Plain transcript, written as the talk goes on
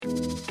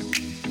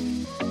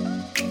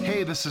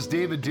Hey, this is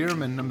David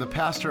Dearman. I'm the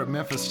pastor at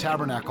Memphis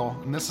Tabernacle,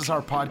 and this is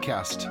our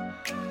podcast.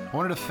 I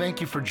wanted to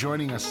thank you for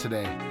joining us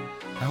today.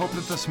 I hope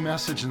that this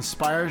message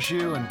inspires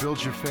you and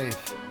builds your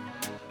faith.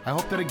 I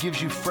hope that it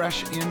gives you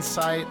fresh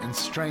insight and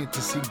strength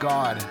to see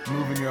God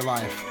move in your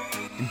life.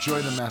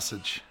 Enjoy the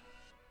message.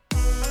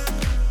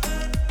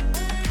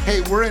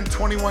 Hey, we're in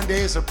 21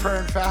 days of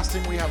prayer and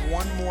fasting. We have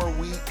one more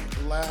week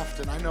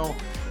left, and I know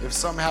if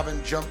some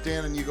haven't jumped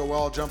in and you go,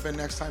 well, I'll jump in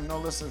next time. No,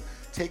 listen.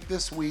 Take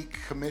this week,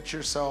 commit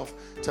yourself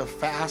to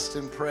fast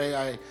and pray.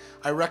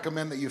 I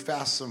recommend that you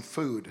fast some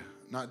food,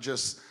 not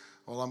just,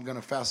 well, I'm going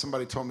to fast.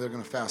 Somebody told me they're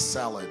going to fast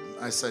salad.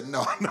 I said,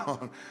 no.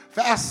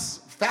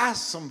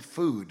 Fast some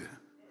food.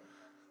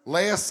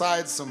 Lay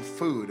aside some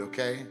food,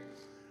 okay?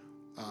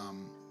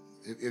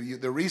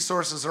 The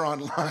resources are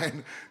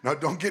online. No,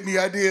 don't get any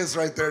ideas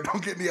right there.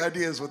 Don't get any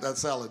ideas with that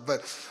salad.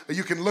 But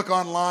you can look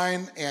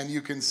online and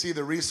you can see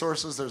the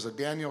resources. There's a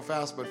Daniel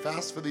fast, but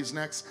fast for these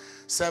next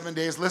 7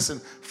 days. Listen,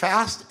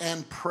 fast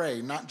and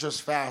pray, not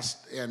just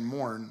fast and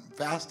mourn.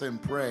 Fast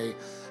and pray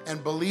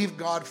and believe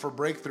God for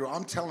breakthrough.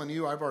 I'm telling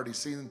you, I've already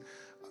seen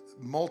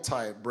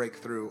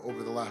multi-breakthrough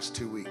over the last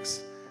 2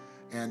 weeks.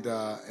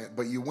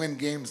 But you win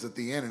games at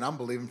the end, and I'm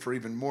believing for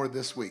even more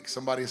this week.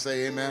 Somebody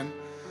say amen.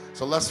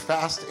 So let's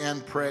fast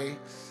and pray.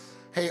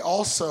 Hey,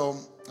 also,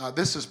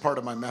 this is part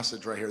of my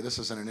message right here. This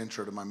isn't an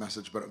intro to my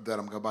message, but that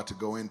I'm about to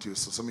go into.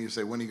 So some of you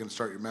say, when are you going to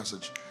start your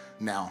message?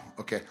 Now.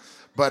 Okay.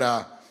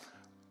 But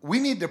we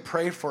need to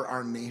pray for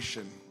our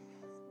nation.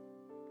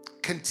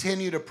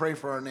 Continue to pray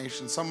for our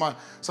nation.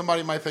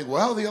 Somebody might think,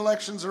 well, the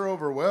elections are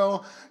over.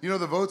 Well,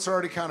 the votes are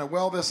already counted.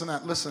 Well, this and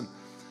that. Listen,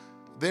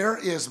 there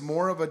is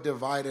more of a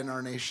divide in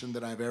our nation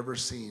than I've ever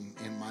seen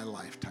in my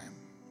lifetime.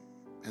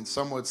 And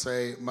some would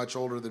say, much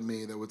older than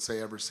me, that would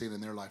say ever seen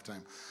in their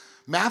lifetime.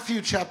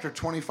 Matthew chapter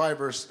 12,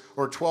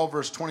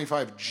 verse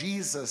 25,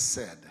 Jesus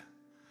said,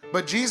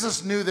 but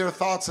Jesus knew their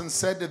thoughts and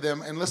said to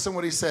them, and listen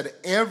what he said,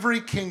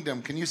 every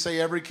kingdom, can you say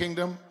every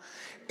kingdom?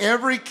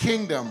 Every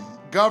kingdom,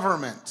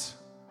 government,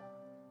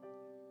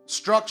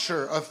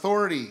 structure,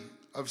 authority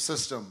of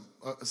system,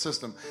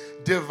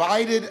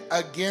 divided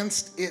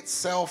against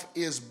itself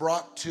is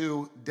brought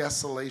to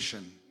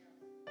desolation.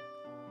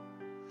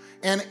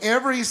 And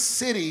every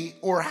city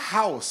or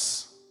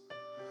house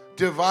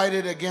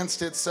divided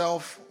against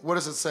itself, what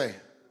does it say?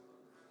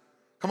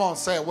 Come on,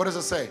 say it. What does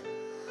it say?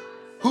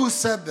 Who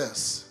said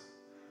this?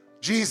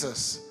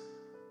 Jesus.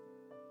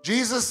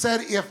 Jesus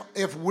said,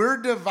 if we're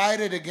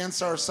divided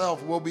against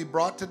ourselves, we'll be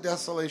brought to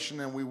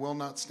desolation and we will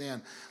not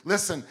stand.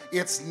 Listen,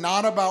 it's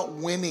not about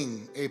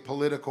winning a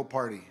political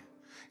party.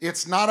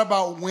 It's not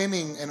about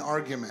winning an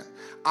argument.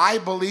 I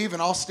believe,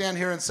 and I'll stand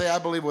here and say I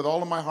believe with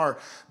all of my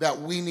heart, that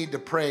we need to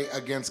pray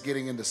against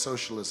getting into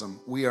socialism.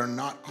 We are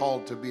not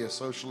called to be a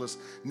socialist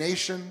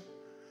nation.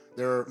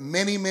 There are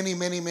many, many,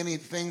 many, many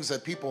things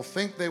that people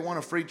think they want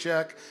a free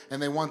check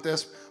and they want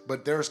this,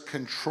 but there's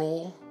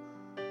control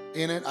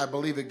in it. I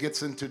believe it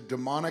gets into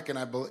demonic, and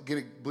I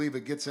believe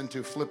it gets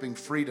into flipping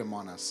freedom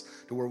on us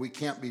to where we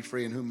can't be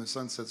free, and whom the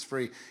Son sets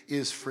free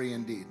is free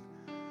indeed.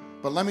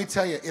 But let me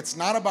tell you, it's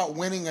not about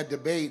winning a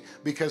debate,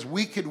 because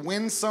we could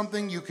win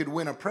something. You could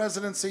win a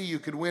presidency, you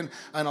could win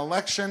an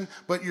election,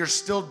 but you're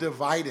still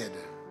divided.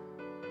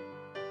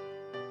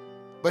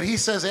 But he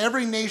says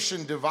every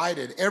nation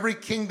divided, every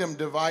kingdom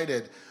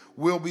divided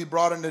will be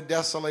brought into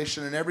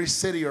desolation, and every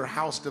city or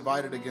house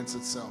divided against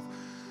itself.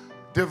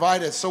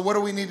 Divided. So what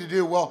do we need to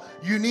do? Well,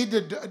 you need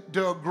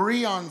to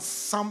agree on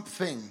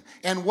something.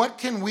 And what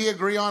can we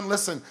agree on?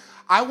 Listen,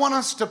 I want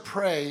us to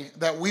pray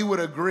that we would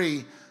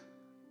agree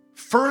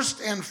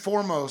first and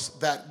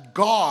foremost that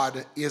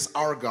God is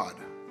our God.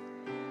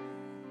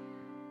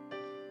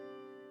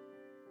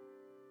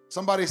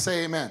 Somebody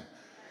say amen.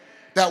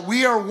 That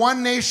we are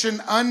one nation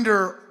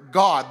under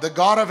God, the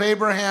God of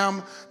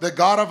Abraham, the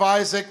God of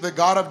Isaac, the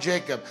God of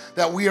Jacob.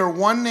 That we are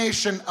one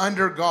nation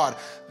under God.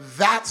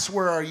 That's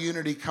where our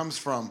unity comes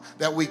from.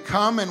 That we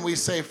come and we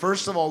say,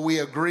 first of all, we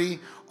agree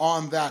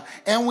on that.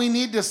 And we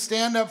need to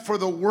stand up for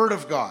the Word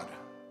of God.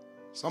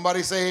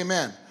 Somebody say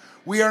amen.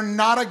 We are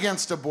not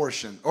against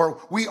abortion,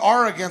 or we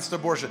are against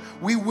abortion.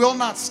 We will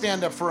not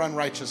stand up for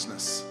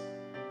unrighteousness.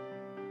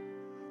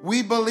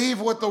 We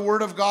believe what the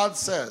Word of God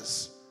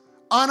says,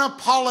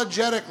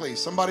 unapologetically.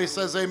 Somebody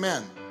says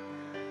amen.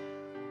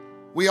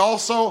 We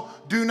also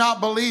do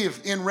not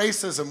believe in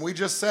racism. We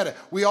just said it.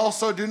 We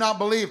also do not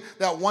believe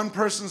that one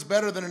person's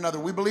better than another.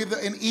 We believe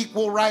that in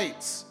equal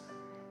rights.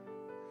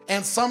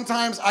 And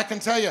sometimes I can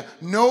tell you,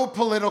 no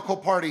political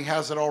party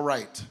has it all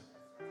right.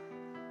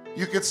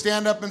 You could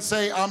stand up and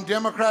say, I'm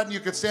Democrat, and you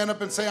could stand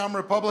up and say, I'm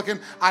Republican.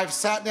 I've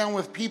sat down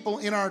with people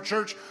in our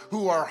church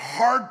who are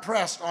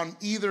hard-pressed on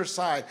either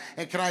side.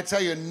 And can I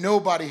tell you,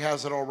 nobody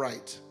has it all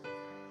right.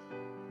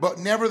 But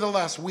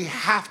nevertheless, we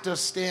have to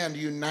stand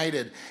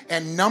united.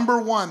 And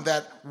number one,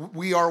 that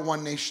we are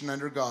one nation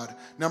under God.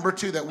 Number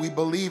two, that we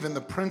believe in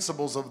the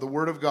principles of the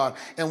Word of God,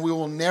 and we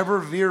will never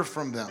veer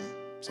from them.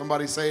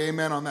 Somebody say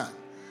amen on that.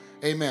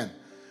 Amen.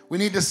 We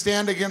need to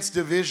stand against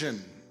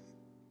division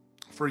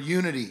for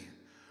unity,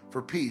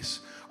 for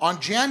peace. On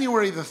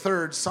January the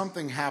 3rd,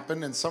 something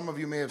happened, and some of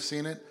you may have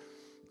seen it,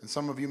 and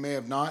some of you may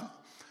have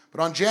not. But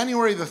on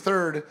January the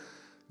 3rd,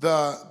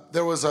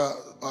 there was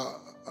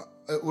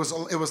it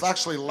was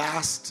actually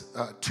last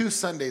 2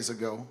 Sundays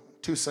ago.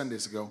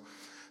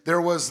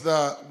 There was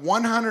the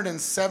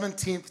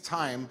 117th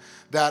time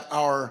that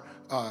our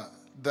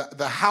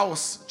the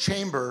House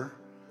chamber,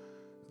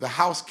 the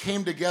House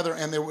came together,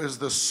 and there was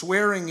the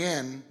swearing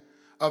in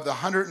of the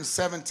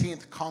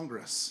 117th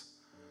Congress.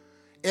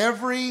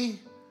 Every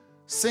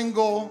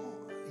single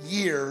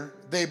year,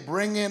 they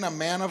bring in a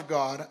man of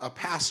God, a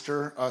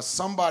pastor,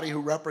 somebody who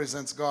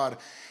represents God,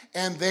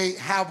 and they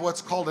have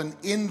what's called an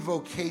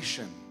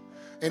invocation.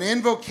 An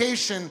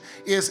invocation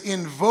is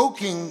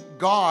invoking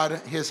God,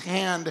 his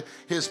hand,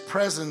 his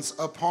presence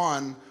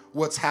upon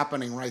what's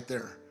happening right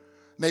there.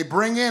 They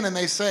bring in and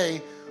they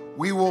say,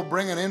 we will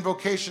bring an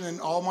invocation in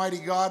Almighty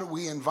God.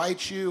 We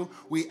invite you.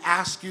 We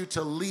ask you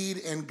to lead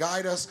and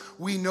guide us.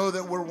 We know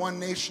that we're one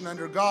nation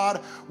under God.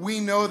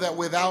 We know that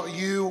without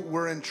you,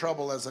 we're in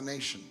trouble as a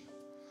nation.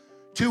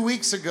 2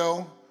 weeks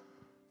ago,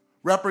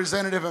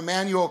 Representative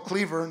Emmanuel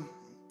Cleaver,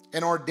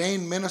 an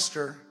ordained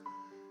minister,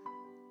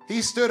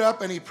 he stood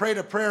up and he prayed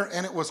a prayer,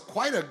 and it was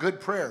quite a good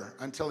prayer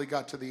until he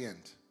got to the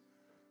end.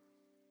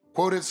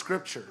 Quoted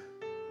scripture.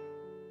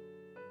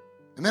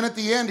 And then at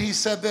the end, he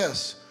said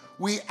this: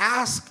 we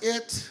ask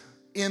it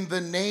in the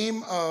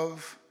name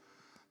of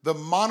the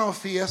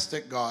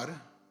monotheistic God.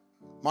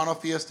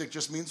 Monotheistic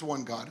just means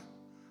one God.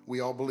 We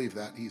all believe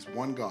that. He's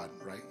one God,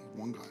 right?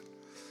 One God.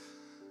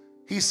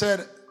 He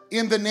said,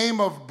 in the name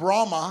of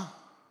Brahma.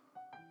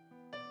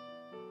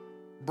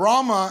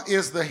 Brahma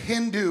is the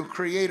Hindu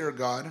creator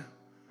God,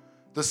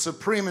 the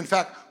supreme. In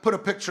fact, put a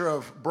picture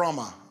of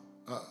Brahma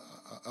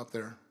up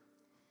there.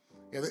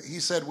 Yeah, he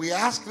said, we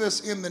ask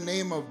this in the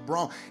name of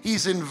Brahma.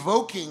 He's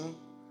invoking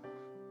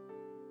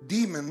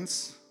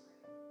demons.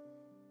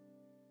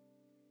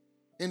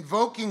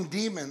 Invoking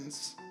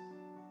demons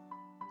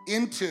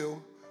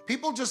into.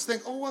 People just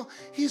think, oh, well,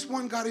 he's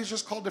one God, he's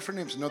just called different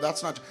names. No,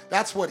 that's not.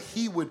 That's what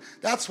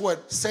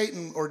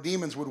Satan or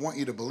demons would want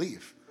you to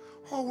believe.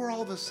 Oh, we're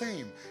all the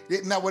same.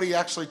 Isn't that what he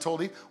actually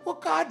told Eve? Well,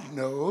 God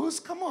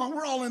knows. Come on,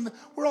 we're all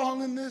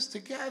in this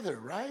together,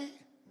 right?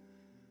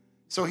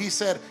 So he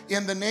said,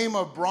 in the name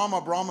of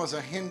Brahma. Brahma is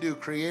a Hindu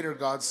creator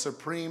god,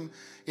 supreme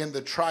in the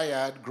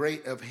triad,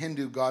 great of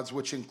Hindu gods,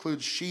 which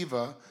includes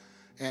Shiva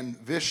and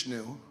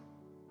Vishnu.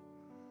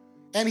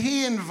 And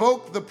he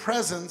invoked the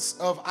presence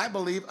of, I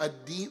believe, a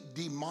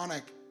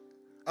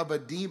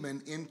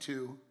demon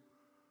into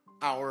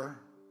our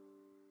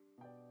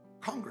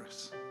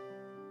Congress,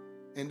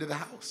 into the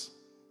House.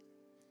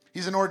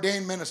 He's an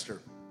ordained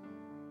minister.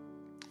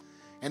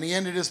 And he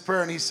ended his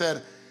prayer and he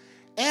said,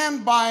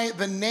 and by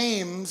the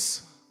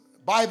names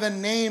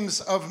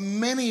of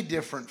many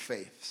different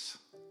faiths.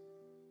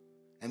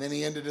 And then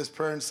he ended his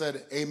prayer and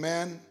said,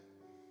 amen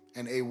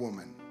and a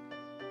woman.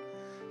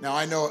 Now,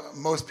 I know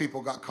most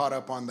people got caught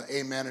up on the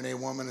amen and a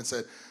woman and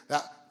said,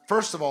 that,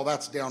 first of all,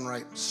 that's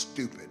downright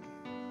stupid.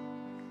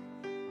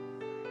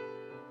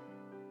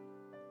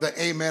 The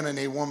amen and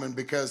a woman,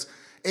 because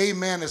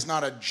amen is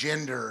not a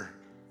gender,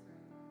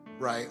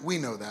 right? We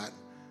know that.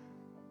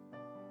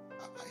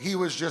 He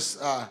was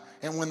just,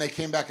 and when they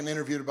came back and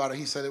interviewed about it,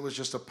 he said it was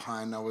just a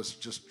pun. I was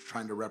just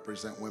trying to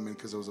represent women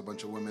because there was a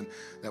bunch of women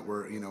that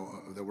were,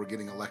 that were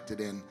getting elected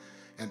in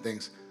and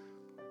things.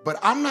 But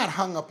I'm not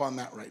hung up on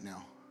that right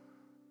now.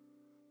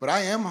 But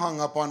I am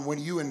hung up on when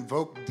you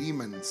invoke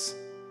demons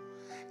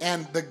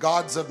and the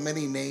gods of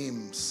many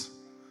names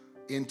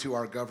into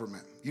our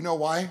government. You know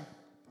why?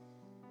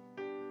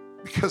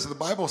 Because the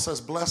Bible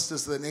says, blessed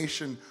is the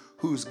nation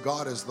whose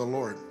God is the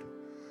Lord.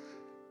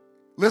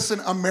 Listen,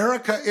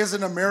 America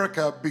isn't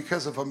America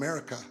because of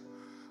America.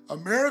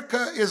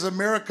 America is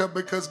America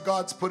because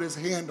God's put his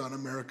hand on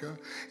America.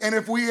 And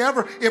if we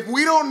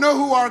don't know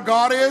who our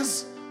God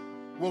is,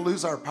 we'll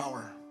lose our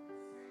power.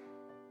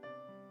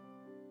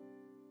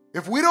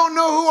 If we don't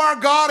know who our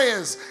God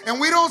is and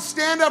we don't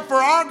stand up for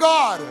our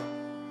God,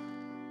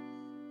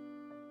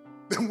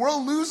 then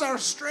we'll lose our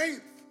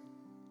strength.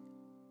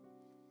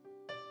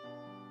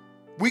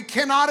 We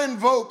cannot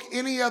invoke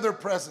any other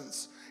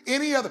presence.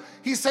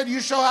 He said, you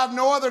shall have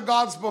no other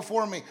gods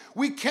before me.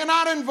 We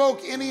cannot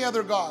invoke any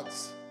other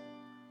gods.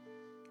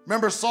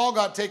 Remember, Saul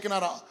got taken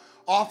out of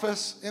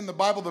office in the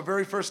Bible, the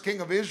very first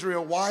king of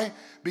Israel. Why?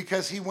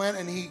 Because he went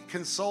and he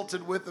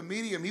consulted with a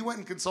medium. He went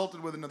and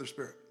consulted with another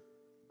spirit.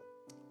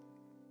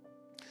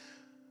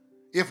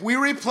 If we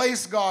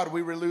replace God,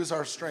 we lose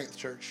our strength,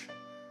 church.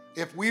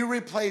 If we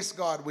replace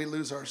God, we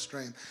lose our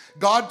strength.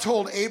 God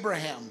told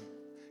Abraham,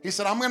 he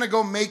said, I'm going to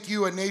go make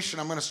you a nation.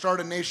 I'm going to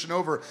start a nation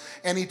over.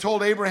 And he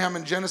told Abraham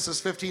in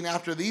Genesis 15,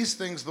 after these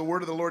things, the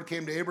word of the Lord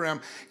came to Abraham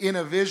in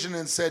a vision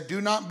and said,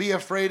 do not be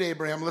afraid,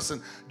 Abraham.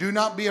 Listen, do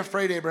not be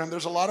afraid, Abraham.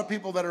 There's a lot of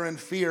people that are in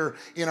fear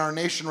in our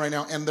nation right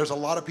now, and there's a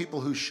lot of people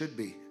who should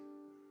be.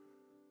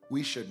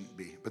 We shouldn't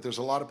be, but there's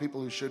a lot of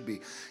people who should be.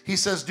 He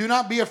says, do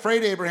not be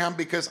afraid, Abraham,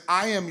 because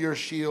I am your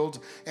shield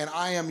and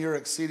I am your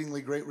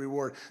exceedingly great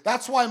reward.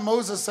 That's why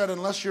Moses said,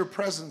 unless your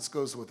presence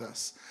goes with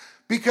us.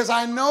 Because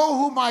I know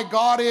who my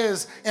God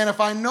is. And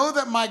if I know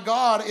that my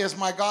God is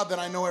my God, then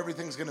I know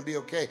everything's going to be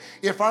okay.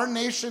 If our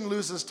nation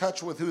loses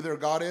touch with who their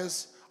God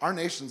is, our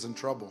nation's in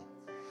trouble.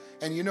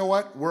 And you know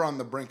what? We're on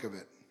the brink of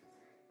it.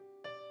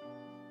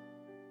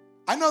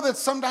 I know that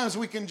sometimes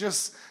we can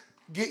just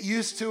get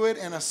used to it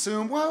and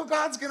assume, well,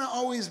 God's going to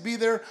always be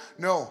there.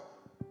 No.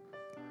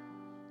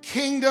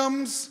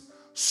 Kingdoms,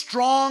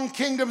 strong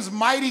kingdoms,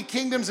 mighty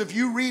kingdoms, if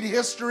you read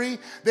history,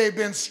 they've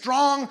been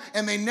strong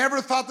and they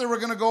never thought they were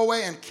going to go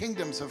away, and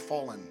kingdoms have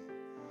fallen.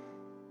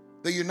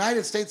 The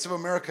United States of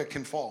America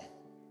can fall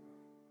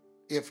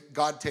if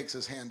God takes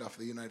his hand off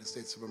the United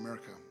States of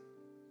America.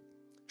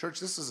 Church,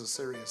 this is a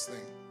serious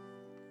thing.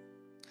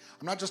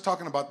 I'm not just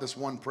talking about this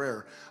one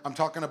prayer. I'm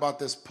talking about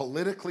this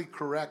politically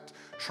correct,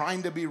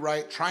 trying to be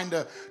right, trying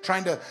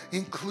to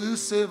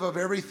inclusive of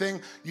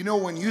everything. You know,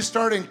 when you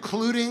start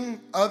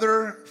including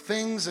other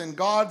things and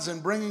gods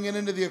and bringing it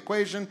into the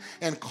equation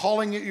and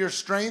calling it your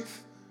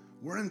strength,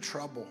 we're in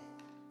trouble.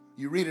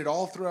 You read it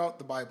all throughout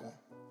the Bible.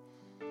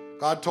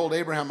 God told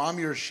Abraham, I'm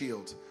your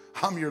shield.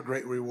 I'm your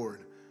great reward.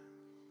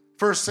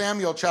 1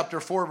 Samuel chapter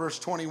 4, verse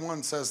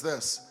 21 says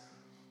this.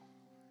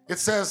 It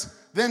says,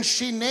 then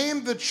she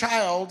named the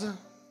child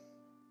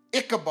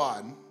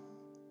Ichabod,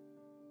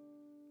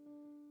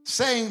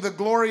 saying the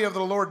glory of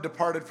the Lord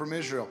departed from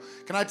Israel.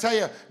 Can I tell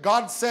you,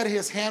 God said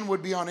his hand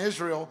would be on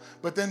Israel,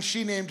 but then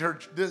she named her,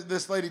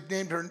 this lady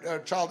named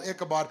her child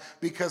Ichabod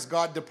because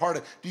God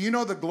departed. Do you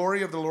know the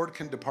glory of the Lord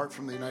can depart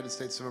from the United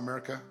States of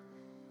America?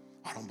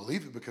 I don't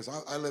believe it because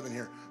I live in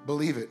here.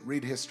 Believe it.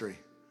 Read history.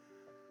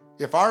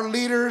 If our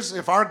leaders,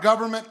 if our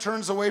government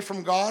turns away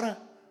from God,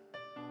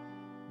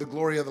 the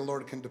glory of the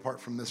Lord can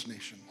depart from this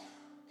nation.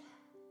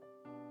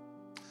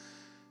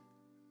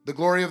 The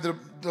glory of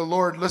the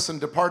Lord, listen,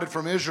 departed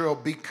from Israel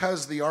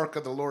because the ark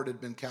of the Lord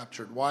had been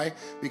captured. Why?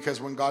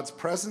 Because when God's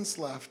presence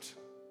left,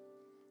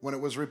 when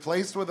it was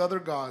replaced with other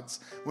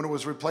gods, when it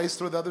was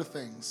replaced with other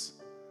things,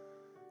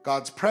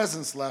 God's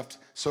presence left,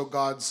 so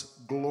God's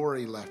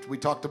glory left. We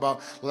talked about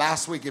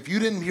last week. If you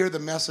didn't hear the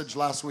message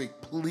last week,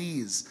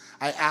 please,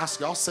 I ask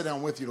you, I'll sit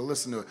down with you to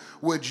listen to it.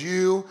 Would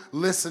you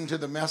listen to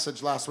the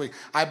message last week?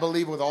 I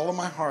believe with all of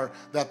my heart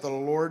that the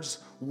Lord's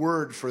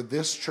word for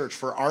this church,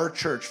 for our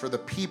church, for the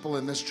people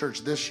in this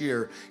church this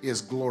year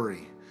is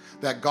glory.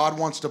 That God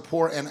wants to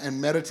pour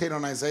and meditate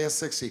on Isaiah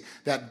 60.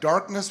 That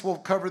darkness will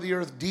cover the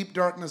earth, deep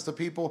darkness the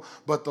people,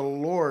 but the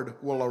Lord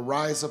will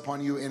arise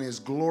upon you and his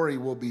glory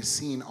will be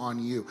seen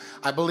on you.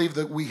 I believe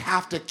that we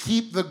have to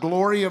keep the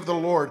glory of the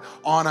Lord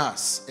on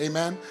us.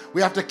 Amen?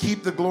 We have to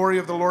keep the glory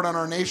of the Lord on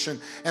our nation.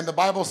 And the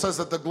Bible says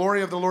that the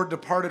glory of the Lord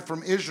departed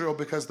from Israel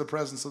because the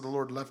presence of the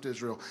Lord left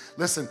Israel.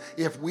 Listen,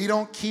 if we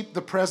don't keep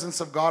the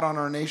presence of God on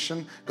our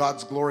nation,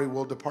 God's glory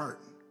will depart.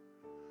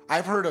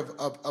 I've heard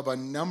of a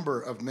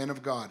number of men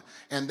of God,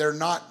 and they're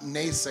not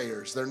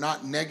naysayers. They're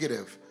not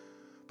negative.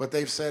 But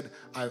they've said,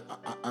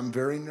 I'm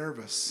very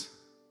nervous.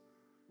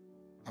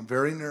 I'm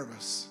very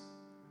nervous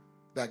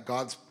that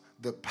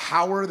the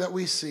power that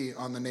we see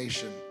on the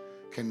nation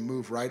can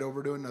move right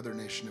over to another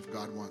nation if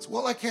God wants.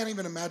 Well, I can't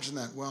even imagine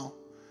that. Well,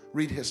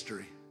 read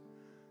history.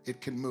 It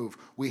can move.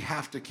 We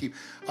have to keep.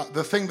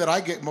 The thing that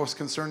I get most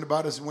concerned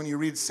about is when you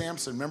read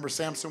Samson. Remember,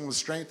 Samson was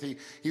strength.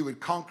 He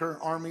would conquer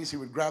armies. He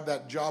would grab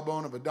that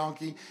jawbone of a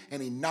donkey,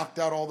 and he knocked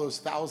out all those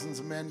thousands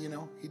of men. You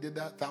know, he did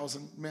that,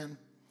 1,000 men.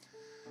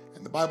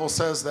 And the Bible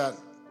says that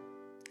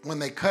when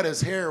they cut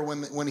his hair,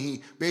 when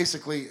he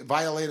basically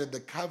violated the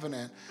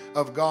covenant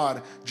of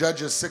God,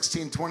 Judges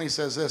 16:20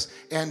 says this,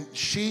 and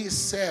she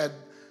said,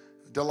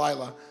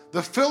 Delilah,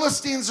 the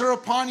Philistines are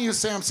upon you,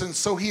 Samson.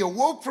 So he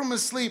awoke from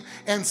his sleep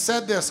and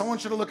said this. I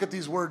want you to look at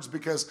these words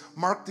because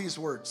mark these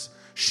words.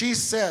 She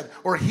said,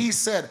 or he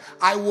said,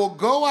 I will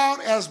go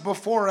out as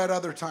before at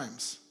other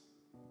times.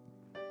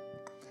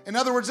 In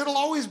other words, it'll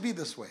always be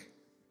this way.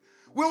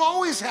 We'll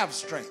always have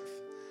strength.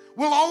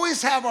 We'll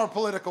always have our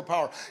political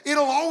power.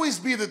 It'll always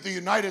be that the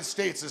United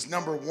States is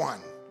number one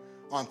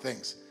on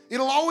things.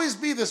 It'll always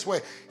be this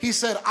way. He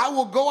said, I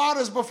will go out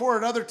as before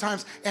at other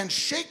times and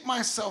shake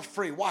myself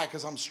free. Why?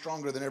 Because I'm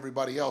stronger than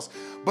everybody else.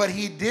 But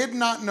he did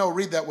not know,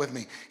 read that with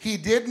me. He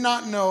did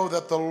not know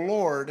that the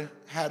Lord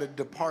had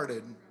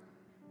departed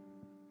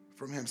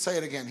from him. Say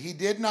it again. He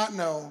did not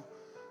know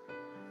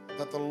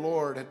that the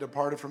Lord had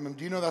departed from him.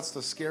 Do you know that's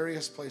the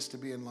scariest place to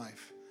be in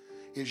life?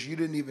 Is you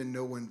didn't even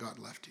know when God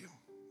left you.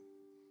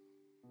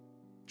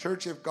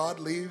 Church, if God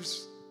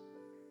leaves,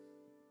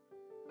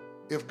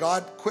 if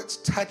God quits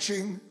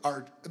touching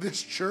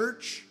this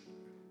church,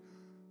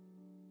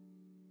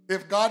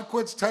 if God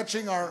quits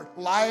touching our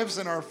lives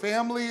and our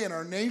family and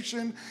our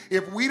nation,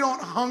 if we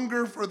don't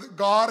hunger for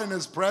God and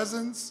his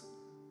presence,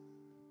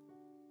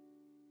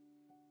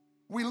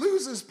 we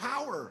lose his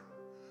power.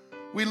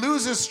 We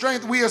lose his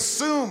strength. We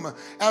assume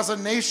as a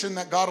nation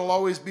that God will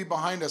always be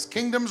behind us.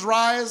 Kingdoms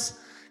rise,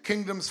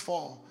 kingdoms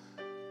fall.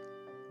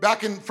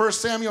 Back in 1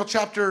 Samuel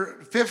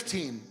chapter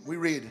 15, we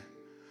read,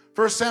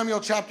 1 Samuel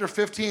chapter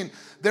 15,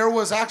 there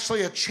was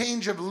actually a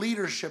change of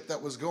leadership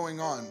that was going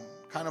on,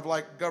 kind of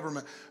like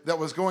government, that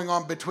was going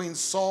on between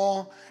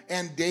Saul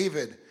and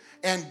David.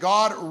 And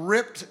God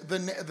ripped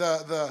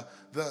the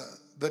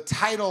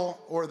title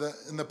or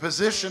the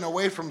position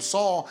away from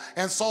Saul.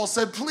 And Saul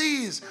said,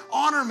 please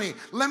honor me.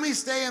 Let me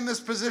stay in this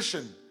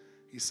position,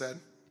 he said.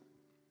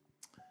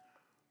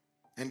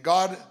 And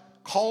God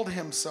called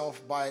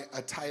himself by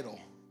a title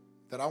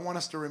that I want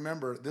us to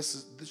remember.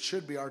 This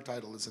should be our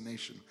title as a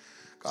nation.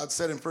 God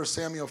said in 1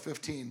 Samuel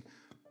 15,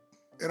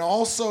 and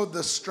also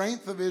the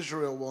strength of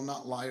Israel will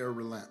not lie or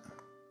relent.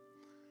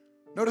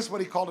 Notice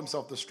what he called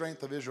himself, the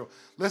strength of Israel.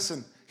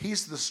 Listen,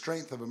 he's the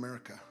strength of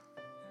America.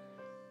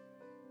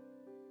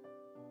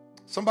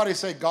 Somebody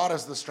say, God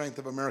is the strength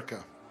of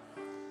America.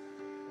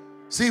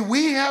 See,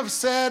 we have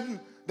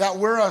said that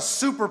we're a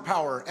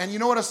superpower. And you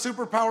know what a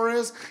superpower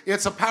is?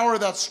 It's a power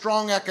that's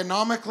strong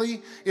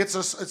economically.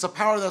 It's a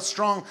power that's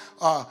strong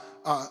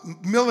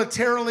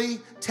militarily,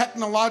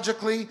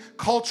 technologically,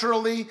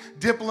 culturally,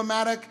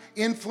 diplomatic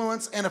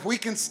influence. And if we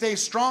can stay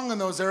strong in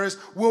those areas,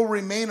 we'll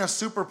remain a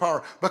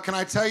superpower. But can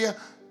I tell you,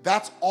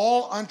 that's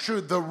all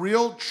untrue. The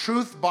real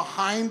truth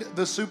behind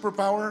the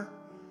superpower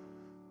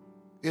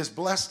is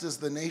blessed is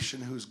the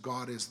nation whose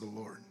God is the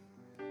Lord.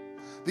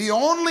 The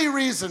only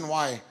reason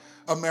why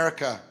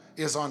America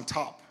is on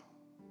top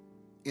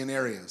in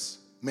areas,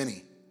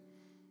 many,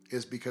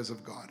 is because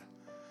of God.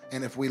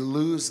 And if we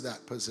lose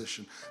that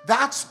position,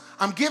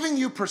 I'm giving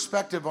you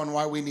perspective on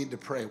why we need to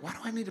pray. Why do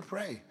I need to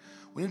pray?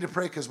 We need to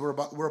pray because we're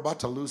about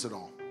to lose it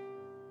all.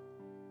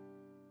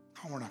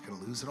 No, we're not going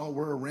to lose it all.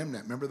 We're a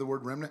remnant. Remember the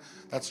word remnant?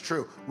 That's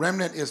true.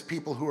 Remnant is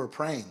people who are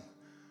praying,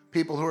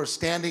 people who are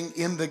standing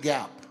in the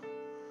gap,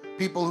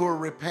 people who are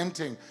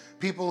repenting,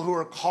 people who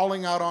are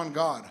calling out on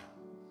God.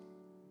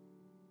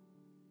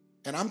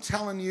 And I'm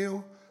telling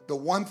you, the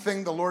one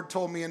thing the Lord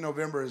told me in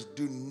November is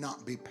do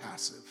not be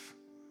passive.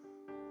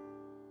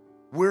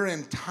 We're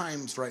in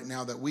times right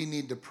now that we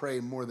need to pray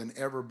more than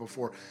ever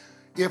before.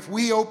 If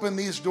we opened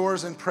these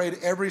doors and prayed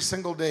every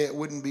single day, it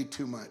wouldn't be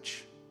too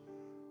much.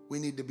 We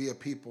need to be a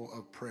people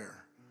of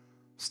prayer.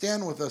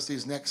 Stand with us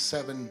these next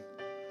 7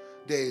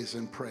 days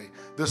and pray.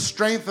 The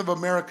strength of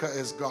America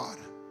is God.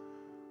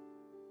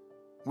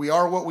 We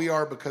are what we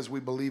are because we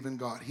believe in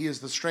God. He is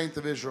the strength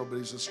of Israel, but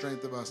he's the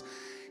strength of us.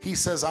 He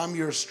says, I'm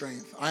your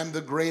strength. I'm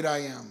the great I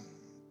am.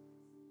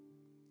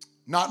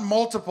 Not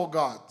multiple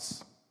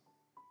gods.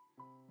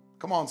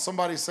 Come on,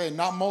 somebody say,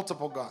 not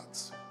multiple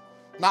gods.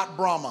 Not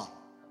Brahma.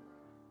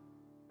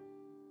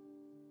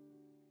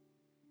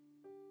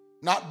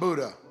 Not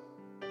Buddha.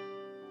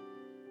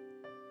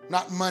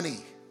 Not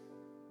money.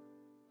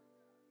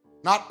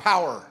 Not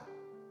power.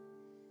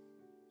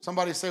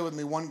 Somebody say with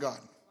me, one God.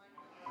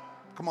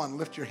 Come on,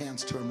 lift your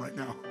hands to him right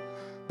now.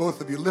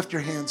 Both of you, lift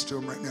your hands to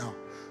him right now.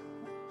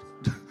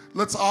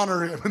 Let's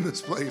honor him in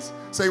this place.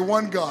 Say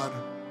one God.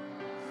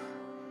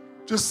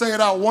 Just say it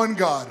out, one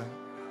God.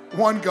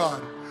 One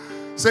God.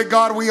 Say,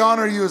 God, we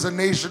honor you as a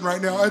nation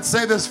right now. And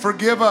say this,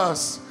 forgive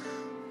us,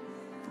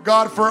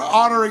 God, for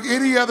honoring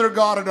any other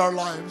God in our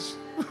lives.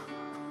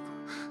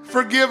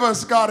 Forgive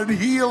us, God, and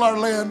heal our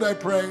land, I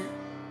pray.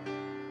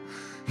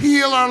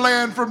 Heal our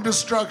land from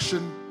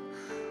destruction.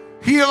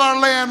 Heal our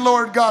land,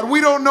 Lord God. We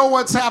don't know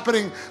what's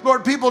happening.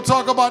 Lord, people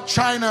talk about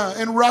China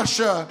and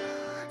Russia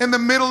and the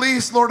Middle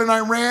East, Lord, and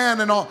Iran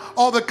and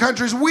all the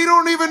countries. We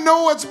don't even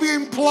know what's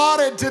being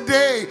plotted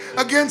today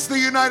against the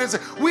United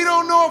States. We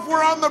don't know if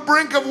we're on the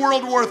brink of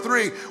World War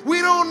III. We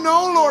don't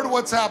know, Lord,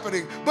 what's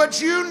happening.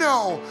 But you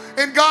know.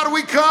 And God,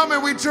 we come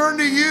and we turn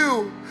to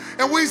you.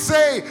 And we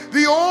say,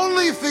 the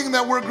only thing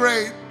that we're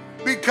great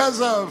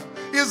because of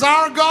is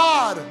our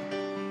God.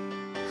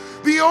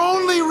 The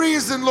only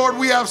reason, Lord,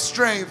 we have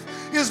strength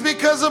is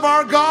because of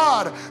our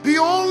God. The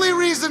only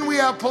reason we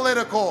have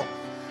political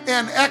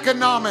and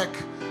economic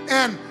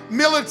and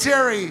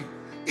military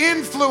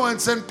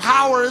influence and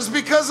power is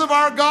because of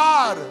our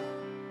God.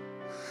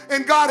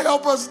 And God,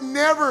 help us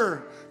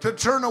never to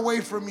turn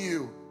away from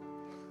you.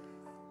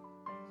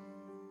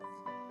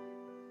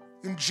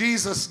 In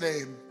Jesus'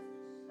 name.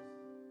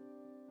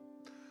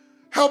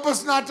 Help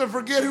us not to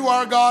forget who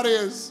our God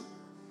is.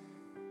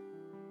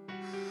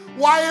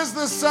 Why is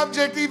the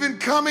subject even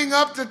coming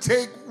up to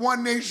take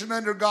one nation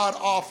under God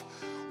off?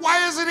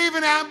 Why is it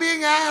even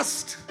being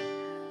asked?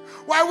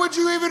 Why would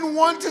you even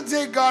want to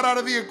take God out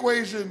of the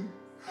equation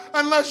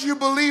unless you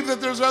believe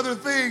that there's other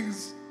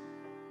things?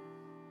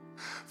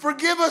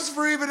 Forgive us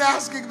for even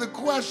asking the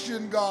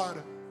question,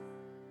 God.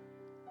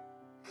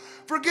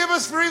 Forgive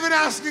us for even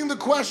asking the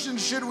question,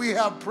 should we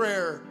have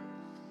prayer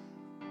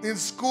in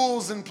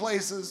schools and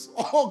places?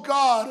 Oh,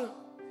 God.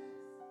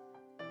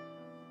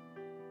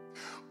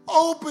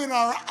 Open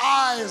our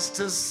eyes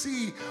to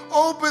see.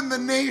 Open the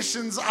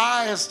nation's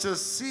eyes to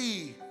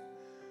see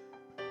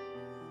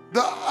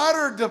the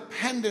utter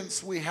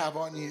dependence we have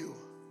on you.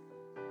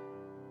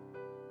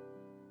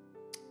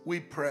 We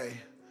pray.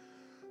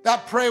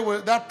 That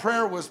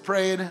prayer was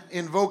prayed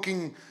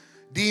invoking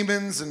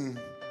demons and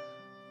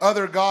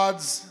other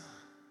gods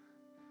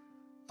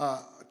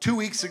 2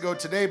 weeks ago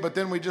today, but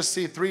then we just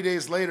see 3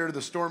 days later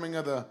the storming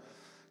of the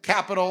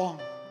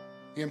Capitol,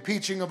 the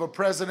impeaching of a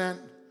president,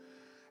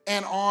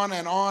 and on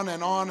and on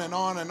and on and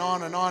on and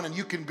on and on. And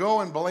you can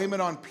go and blame it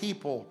on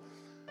people.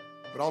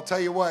 But I'll tell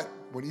you what,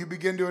 when you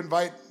begin to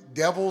invite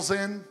devils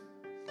in,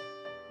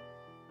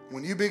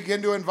 when you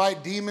begin to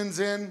invite demons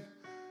in,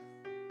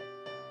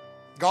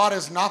 God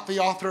is not the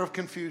author of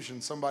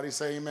confusion. Somebody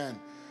say amen.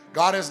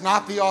 God is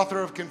not the author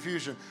of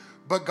confusion,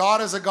 but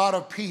God is a God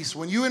of peace.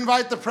 When you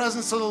invite the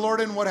presence of the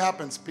Lord in, what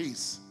happens?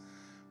 Peace.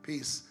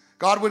 Peace.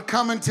 God would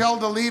come and tell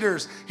the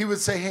leaders, he would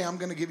say, hey, I'm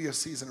going to give you a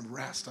season of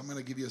rest. I'm going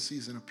to give you a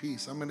season of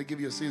peace. I'm going to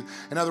give you a season.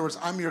 In other words,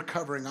 I'm your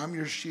covering. I'm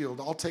your shield.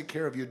 I'll take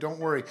care of you. Don't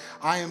worry.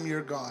 I am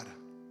your God.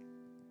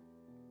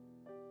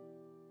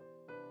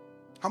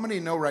 How many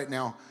know right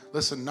now,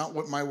 listen, not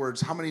what my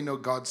words, how many know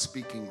God's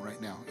speaking right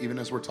now, even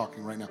as we're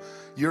talking right now?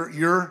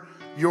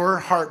 Your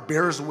heart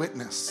bears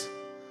witness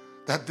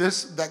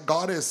that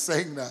God is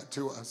saying that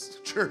to us.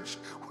 Church,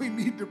 we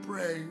need to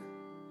pray.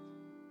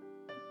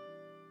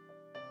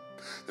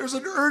 There's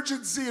an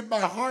urgency in my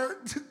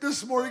heart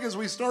this morning as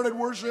we started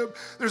worship.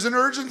 There's an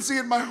urgency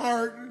in my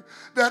heart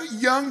that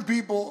young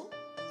people,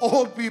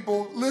 old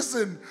people,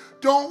 listen,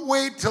 don't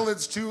wait till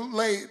it's too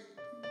late.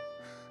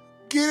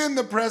 Get in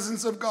the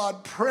presence of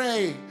God.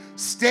 Pray.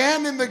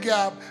 Stand in the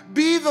gap.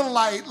 Be the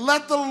light.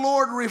 Let the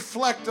Lord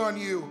reflect on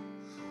you.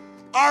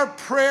 Our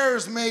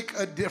prayers make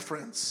a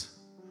difference.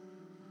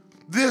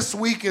 This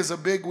week is a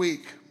big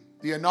week.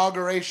 The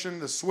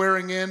inauguration, the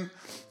swearing in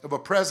of a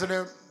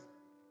president.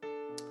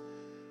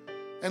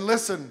 And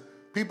listen,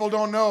 people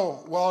don't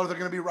know, well, are there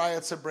going to be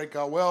riots that break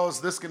out? Well,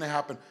 is this going to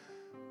happen?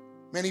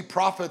 Many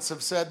prophets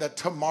have said that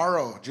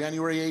tomorrow,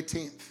 January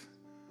 18th,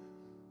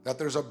 that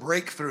there's a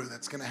breakthrough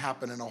that's going to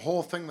happen and a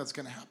whole thing that's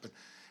going to happen.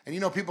 And you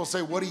know, people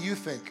say, what do you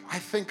think? I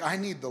think I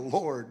need the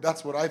Lord.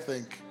 That's what I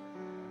think.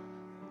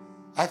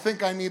 I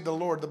think I need the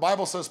Lord. The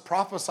Bible says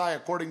prophesy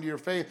according to your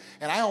faith,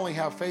 and I only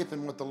have faith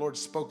in what the Lord's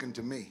spoken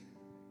to me.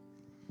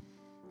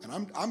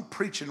 And I'm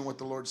preaching what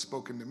the Lord's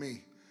spoken to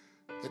me.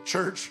 The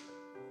church,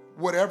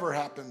 whatever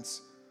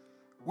happens,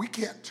 we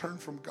can't turn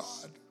from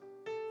God.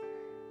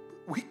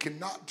 We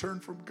cannot turn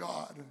from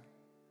God.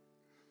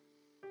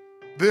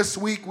 This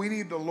week, we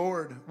need the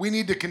Lord. We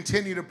need to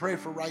continue to pray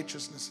for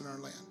righteousness in our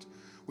land.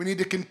 We need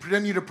to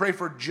continue to pray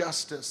for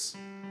justice.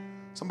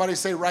 Somebody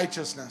say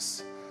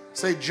righteousness.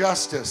 Say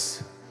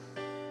justice.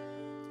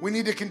 We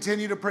need to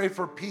continue to pray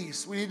for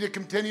peace. We need to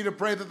continue to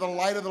pray that the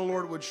light of the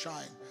Lord would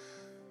shine.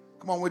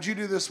 Come on, would you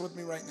do this with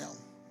me right now?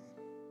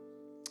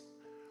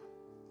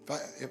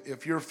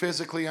 If you're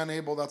physically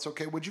unable, that's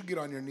okay. Would you get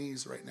on your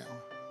knees right now?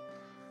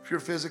 If you're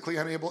physically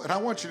unable, and I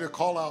want you to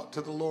call out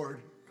to the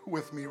Lord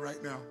with me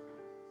right now.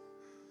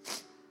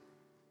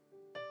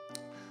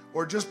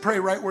 Or just pray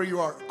right where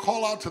you are.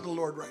 Call out to the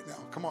Lord right now.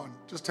 Come on.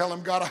 Just tell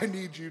him, God, I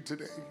need you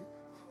today.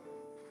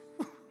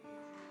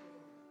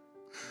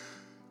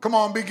 Come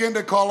on, begin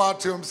to call out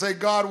to him. Say,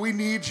 God, we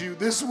need you.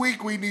 This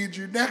week we need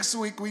you. Next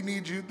week we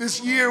need you.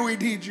 This year we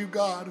need you,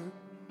 God.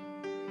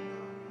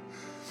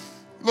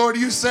 Lord,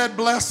 you said,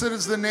 blessed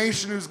is the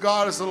nation whose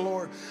God is the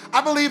Lord.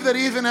 I believe that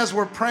even as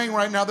we're praying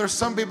right now, there's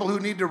some people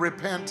who need to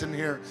repent in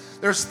here.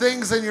 There's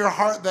things in your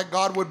heart that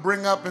God would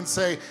bring up and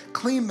say,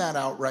 clean that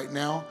out right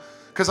now.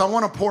 Because I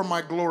want to pour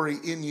my glory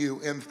in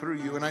you and through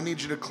you. And I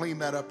need you to clean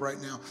that up right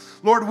now.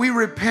 Lord, we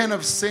repent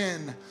of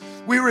sin.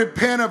 We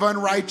repent of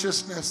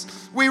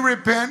unrighteousness. We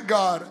repent,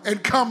 God,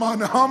 and come on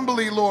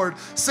humbly, Lord.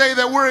 Say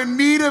that we're in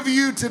need of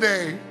you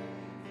today.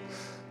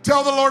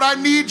 Tell the Lord, I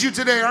need you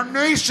today. Our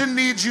nation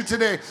needs you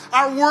today.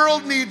 Our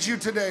world needs you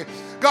today.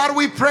 God,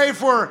 we pray,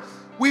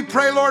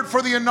 Lord,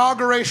 for the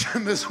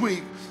inauguration this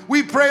week.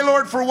 We pray,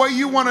 Lord, for what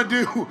you want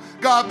to do,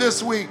 God,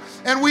 this week.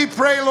 And we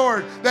pray,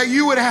 Lord, that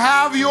you would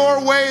have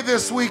your way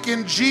this week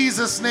in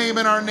Jesus' name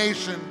in our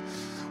nation.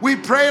 We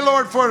pray,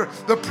 Lord, for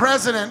the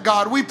president,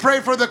 God. We pray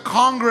for the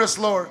Congress,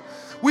 Lord.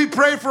 We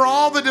pray for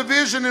all the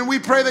division, and we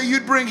pray that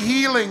you'd bring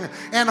healing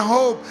and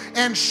hope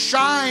and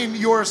shine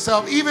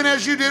yourself, even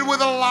as you did with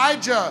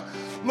Elijah,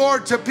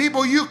 Lord, to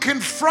people. You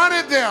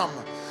confronted them.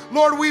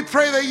 Lord, we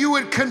pray that you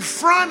would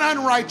confront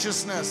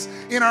unrighteousness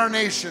in our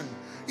nation.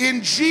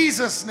 In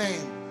Jesus'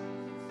 name.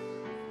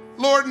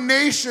 Lord,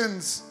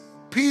 nations,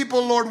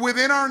 people, Lord,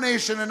 within our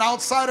nation and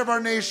outside of our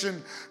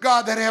nation,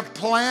 God, that have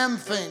planned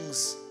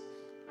things,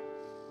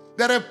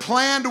 that have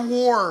planned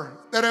war,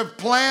 that have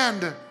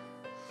planned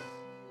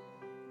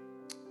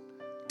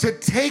to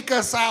take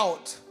us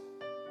out,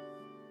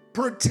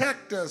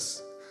 protect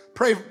us.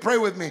 Pray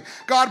with me.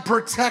 God,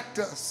 protect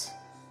us.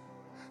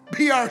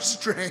 Be our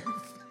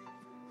strength.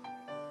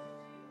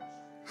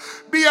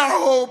 Be our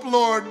hope,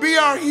 Lord. Be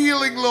our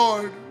healing,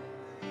 Lord.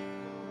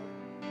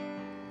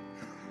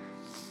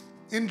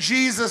 In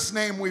Jesus'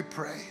 name we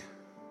pray.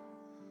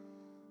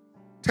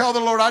 Tell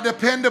the Lord, I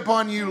depend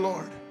upon you,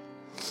 Lord.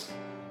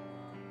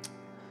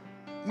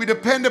 We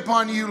depend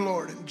upon you,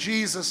 Lord, in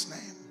Jesus' name.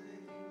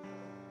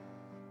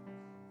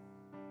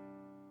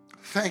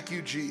 Thank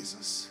you,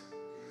 Jesus.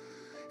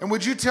 And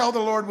would you tell the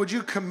Lord, would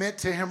you commit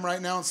to him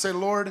right now and say,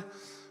 Lord,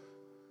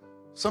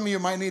 some of you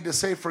might need to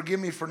say,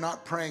 forgive me for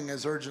not praying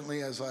as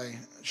urgently as I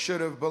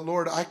should have, but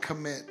Lord, I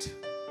commit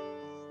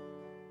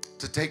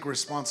to take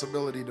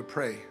responsibility to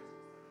pray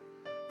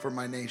for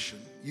my nation.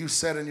 You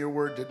said in your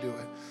word to do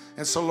it.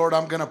 And so, Lord,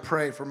 I'm going to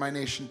pray for my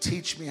nation.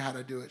 Teach me how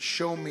to do it.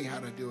 Show me how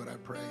to do it, I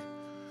pray.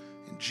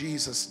 In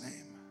Jesus'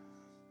 name.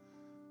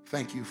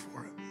 Thank you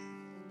for it.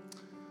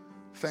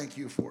 Thank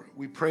you for it.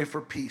 We pray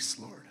for peace,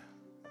 Lord.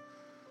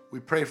 We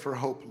pray for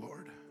hope,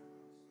 Lord.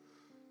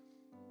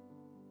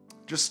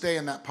 Just stay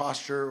in that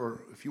posture,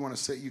 or if you want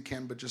to sit, you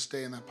can, but just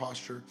stay in that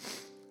posture.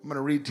 I'm going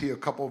to read to you a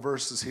couple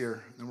verses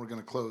here, and then we're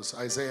going to close.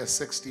 Isaiah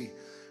 60,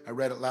 I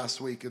read it last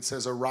week. It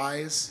says,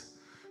 "Arise,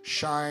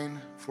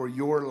 shine, for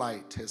your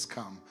light has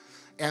come,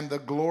 and the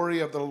glory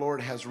of the Lord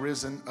has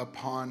risen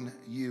upon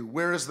you."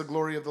 Where is the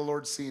glory of the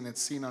Lord seen?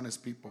 It's seen on his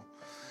people.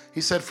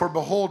 He said, "For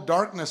behold,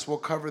 darkness will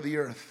cover the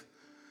earth,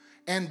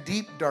 and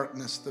deep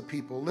darkness the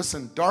people."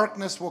 Listen,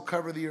 darkness will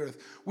cover the earth.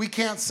 We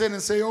can't sit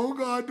and say, "Oh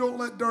God, don't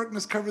let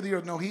darkness cover the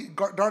earth." No,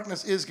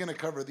 darkness is going to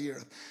cover the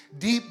earth.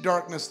 Deep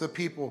darkness the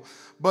people,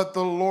 but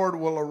the Lord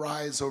will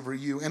arise over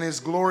you, and his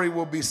glory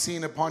will be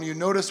seen upon you.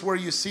 Notice where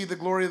you see the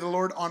glory of the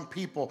Lord on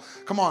people.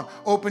 Come on,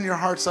 open your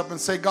hearts up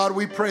and say, "God,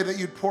 we pray that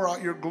you'd pour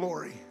out your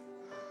glory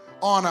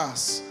on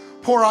us.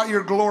 Pour out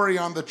your glory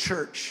on the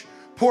church.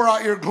 Pour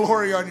out your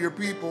glory on your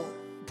people.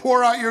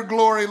 Pour out your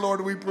glory,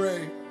 Lord, we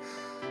pray.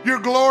 Your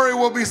glory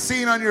will be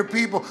seen on your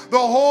people. The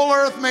whole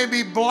earth may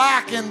be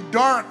black and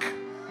dark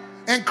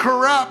and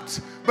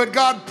corrupt, but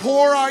God,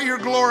 pour out your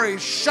glory.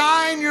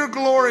 Shine your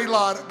glory,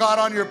 Lord, God,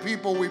 on your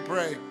people, we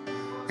pray.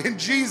 In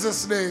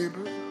Jesus' name.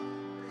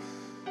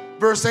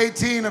 Verse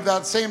 18 of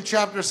that same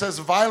chapter says,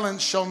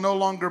 "Violence shall no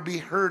longer be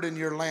heard in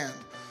your land,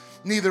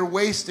 neither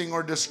wasting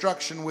or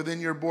destruction within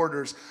your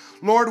borders."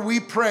 Lord, we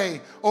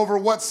pray over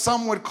what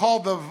some would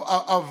call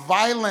a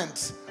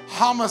violent,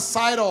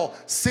 homicidal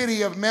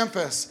city of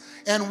Memphis.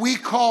 And we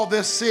call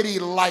this city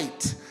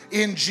light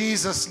in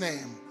Jesus'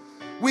 name.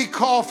 We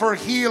call for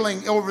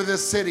healing over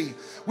this city.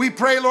 We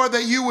pray, Lord,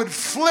 that you would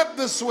flip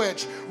the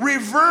switch,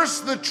 reverse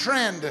the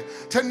trend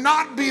to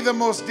not be the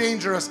most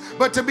dangerous,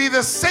 but to be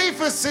the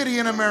safest city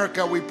in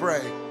America, we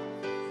pray.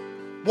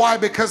 Why?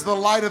 Because the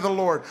light of the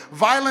Lord.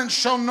 Violence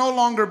shall no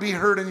longer be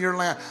heard in your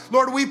land.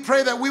 Lord, we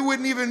pray that we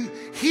wouldn't even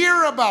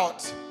hear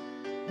about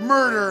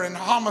murder and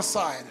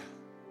homicide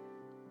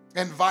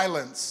and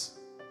violence.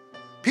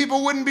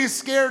 People wouldn't be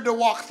scared to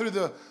walk through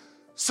the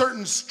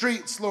certain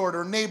streets, Lord,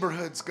 or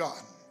neighborhoods,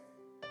 God.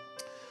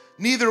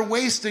 Neither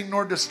wasting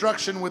nor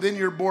destruction within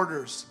your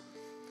borders.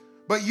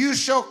 But you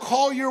shall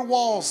call your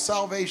walls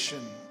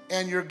salvation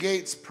and your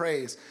gates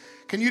praise.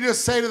 Can you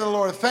just say to the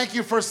Lord, "Thank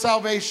you for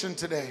salvation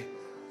today"?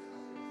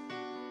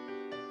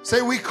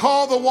 Say, "We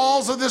call the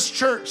walls of this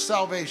church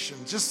salvation."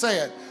 Just say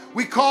it.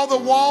 We call the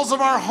walls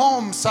of our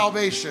home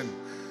salvation.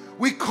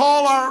 We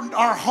call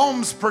our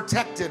homes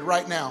protected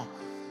right now.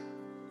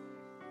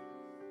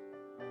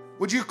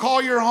 Would you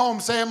call your home?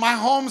 Say, "My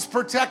home's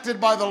protected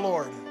by the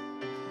Lord."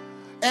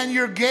 And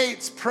your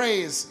gates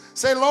praise.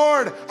 Say,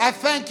 "Lord, I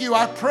thank you.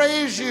 I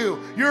praise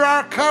you. You're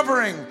our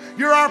covering.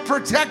 You're our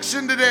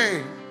protection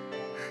today.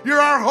 You're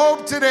our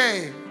hope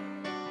today."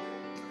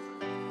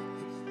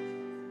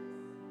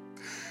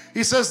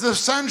 He says, "The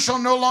sun shall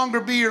no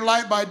longer be your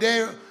light by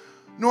day,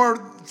 nor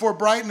for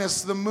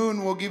brightness the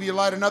moon will give you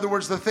light." In other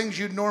words, the things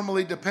you'd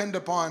normally depend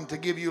upon to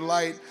give you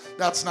light,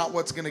 that's not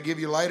what's going to give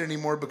you light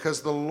anymore,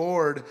 because the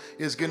Lord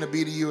is going to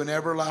be to you an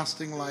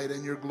everlasting light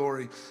in your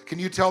glory. Can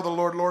you tell the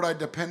Lord, "Lord, I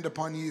depend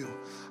upon you.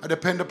 I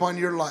depend upon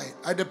your light.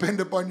 I depend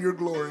upon your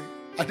glory.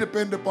 I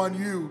depend upon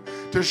you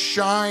to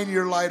shine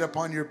your light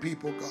upon your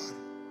people, God."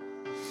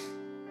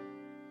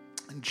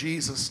 In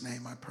Jesus'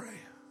 name I pray.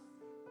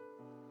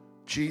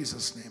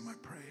 Jesus' name I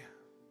pray.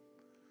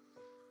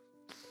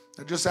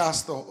 Now just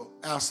ask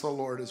the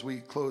Lord as we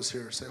close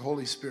here. Say,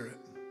 "Holy Spirit,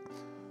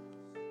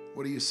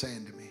 what are you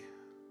saying to me?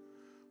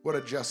 What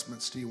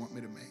adjustments do you want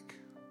me to make?"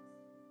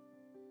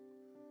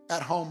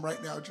 At home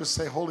right now, just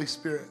say, "Holy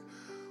Spirit,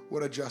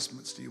 what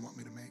adjustments do you want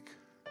me to make?"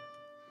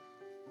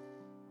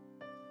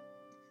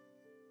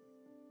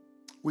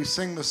 We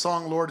sing the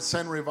song, "Lord,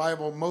 send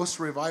revival." Most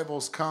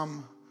revivals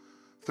come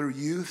through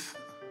youth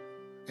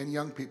and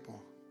young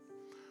people.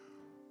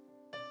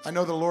 I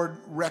know the Lord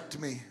wrecked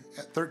me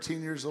at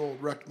 13 years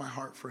old, wrecked my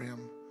heart for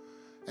him.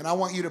 And I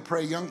want you to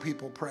pray. Young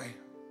people, pray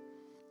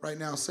right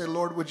now. Say,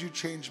 "Lord, would you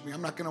change me?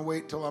 I'm not going to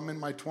wait till I'm in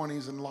my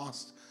 20s and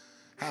lost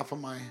half of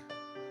my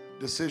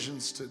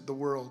decisions to the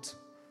world.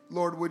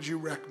 Lord, would you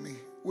wreck me?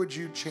 Would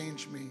you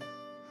change me?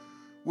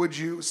 Would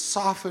you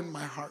soften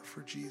my heart for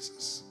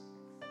Jesus?"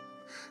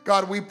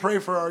 God, we pray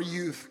for our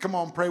youth. Come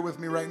on, pray with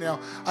me right now.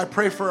 I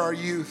pray for our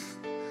youth.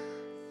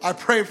 I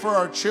pray for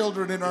our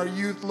children and our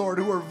youth, Lord,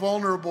 who are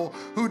vulnerable,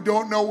 who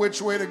don't know which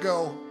way to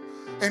go.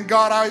 And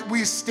God,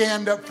 we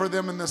stand up for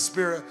them in the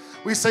Spirit.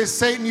 We say,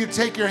 "Satan, you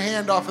take your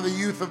hand off of the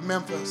youth of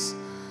Memphis.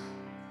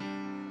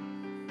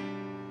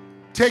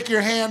 Take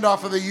your hand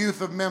off of the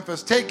youth of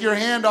Memphis. Take your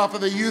hand off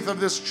of the youth of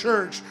this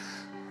church."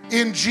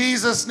 In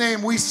Jesus'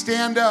 name, we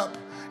stand up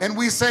and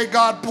we say,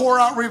 "God, pour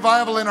out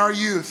revival in our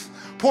youth.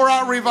 Pour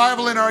out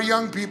revival in our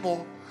young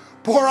people.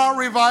 Pour out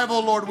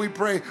revival, Lord, we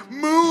pray.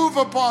 Move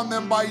upon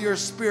them by your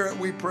Spirit,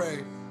 we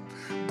pray.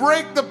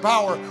 break the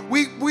power.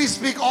 We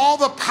speak all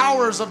the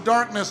powers of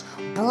darkness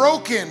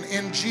broken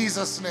in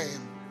Jesus'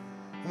 name.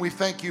 And we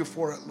thank you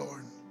for it,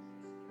 Lord.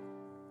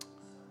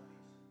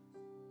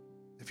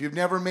 If you've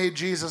never made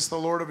Jesus the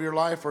Lord of your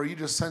life, or you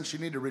just sense you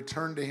need to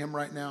return to him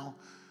right now,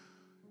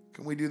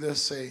 can we do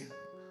this? Say,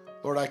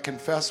 Lord, I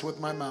confess with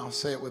my mouth.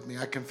 Say it with me.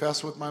 I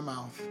confess with my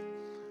mouth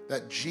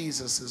that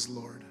Jesus is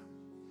Lord.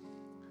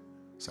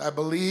 So I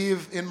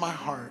believe in my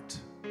heart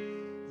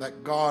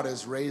that God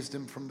has raised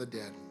him from the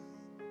dead.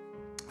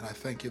 And I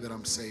thank you that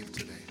I'm saved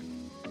today.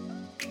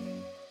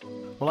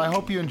 Well, I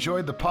hope you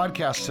enjoyed the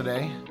podcast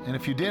today. And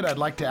if you did, I'd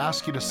like to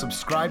ask you to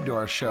subscribe to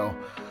our show.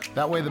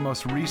 That way the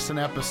most recent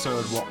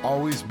episode will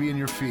always be in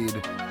your feed,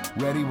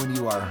 ready when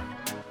you are.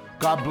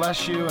 God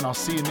bless you, and I'll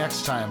see you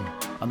next time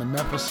on the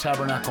Memphis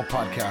Tabernacle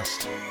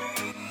Podcast.